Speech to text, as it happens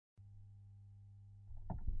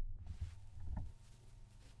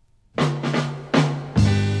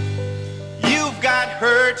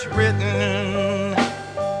hurt's written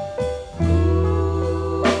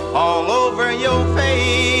all over your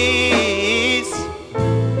face.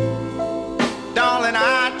 Darling,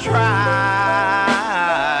 I tried,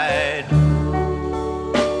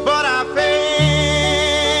 but I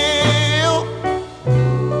failed.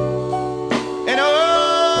 And oh,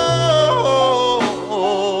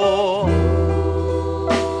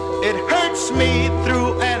 it hurts me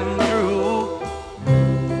through and through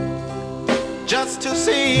just to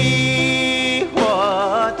see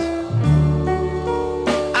what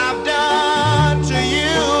I've done to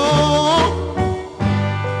you.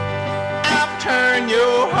 I've turned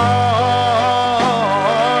your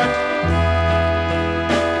heart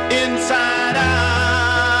inside out.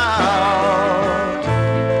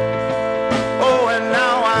 Oh, and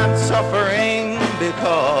now I'm suffering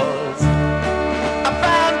because I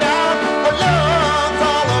found out what love's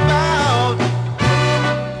all about.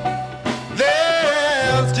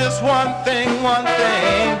 There's just one thing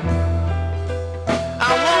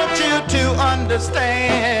I want you to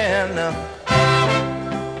understand.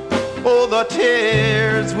 Oh, the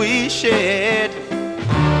tears we shed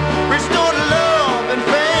restored love and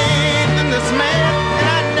faith in this man. And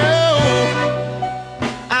I know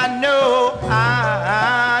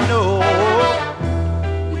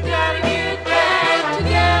We gotta get back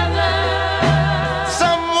together.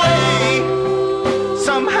 some way,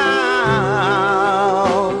 somehow.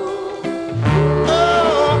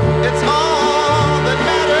 Oh, it's all that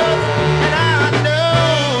matters. And I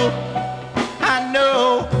know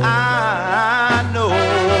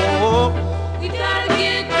We gotta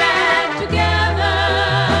get back together.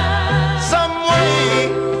 some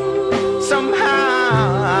way,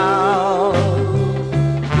 somehow.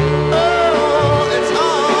 Oh, it's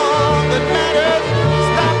all that matters.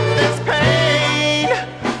 Stop this pain,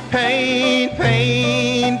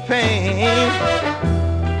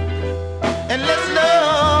 and let's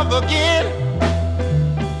love again.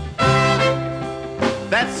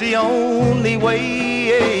 That's the only way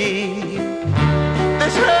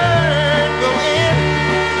this hurt